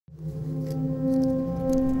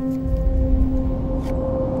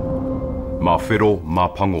Mā whero, mā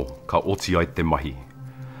pango, ka oti ai te mahi.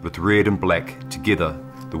 With red and black, together,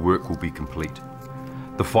 the work will be complete.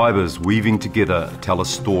 The fibres weaving together tell a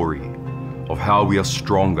story of how we are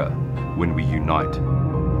stronger when we unite.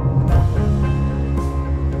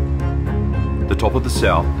 The top of the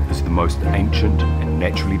South is the most ancient and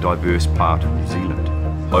naturally diverse part of New Zealand,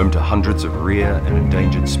 home to hundreds of rare and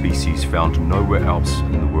endangered species found nowhere else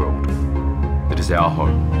in the world. It is our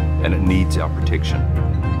home, and it needs our protection,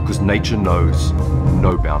 because nature knows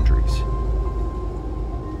no boundaries.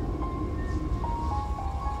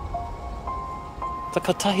 The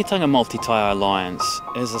Kotahitanga Multi-Tai Alliance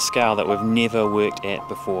is a scale that we've never worked at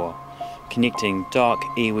before, connecting DOC,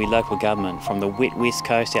 iwi, local government from the wet west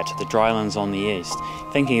coast out to the drylands on the east,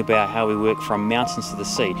 thinking about how we work from mountains to the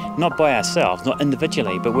sea, not by ourselves, not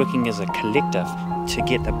individually, but working as a collective to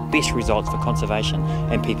get the best results for conservation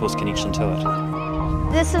and people's connection to it.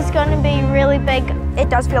 This is going to be really big. It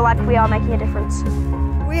does feel like we are making a difference.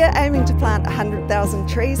 We are aiming to plant 100,000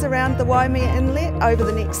 trees around the Waimea Inlet over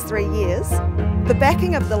the next 3 years. The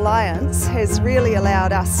backing of the Alliance has really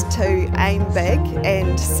allowed us to aim big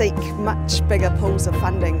and seek much bigger pools of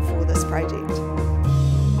funding for this project.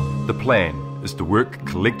 The plan is to work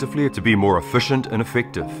collectively to be more efficient and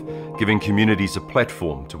effective, giving communities a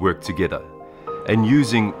platform to work together, and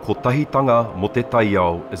using Kotahitanga mo te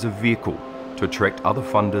taiao as a vehicle to attract other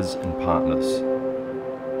funders and partners.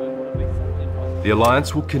 The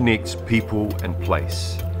Alliance will connect people and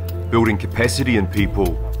place, building capacity in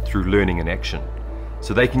people through learning and action,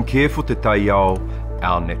 so they can care for te taiao,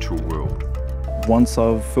 our natural world. Once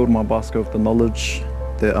I've filled my basket with the knowledge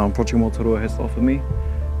that Project Motorua has to offer me,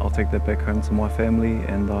 I'll take that back home to my family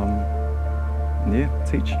and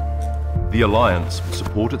teach. The Alliance will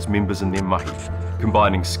support its members in their mahi,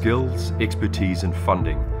 combining skills, expertise and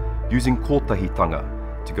funding, using Kotahitanga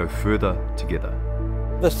to go further together.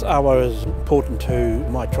 This awa is important to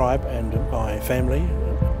my tribe and my family,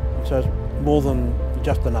 so it's more than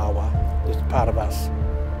just an awa, it's part of us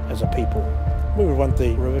as a people. We would want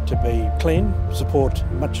the river to be clean, support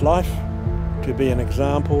much life, to be an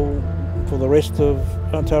example for the rest of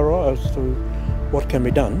Aotearoa as to what can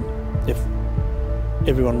be done if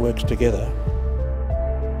everyone works together.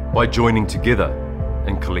 By joining together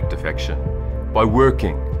in collective action, by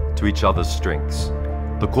working to each other's strengths,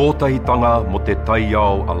 the Kotahitanga mo te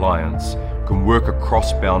taiao Alliance can work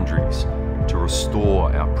across boundaries to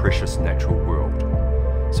restore our precious natural world,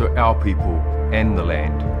 so our people and the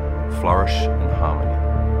land flourish in harmony.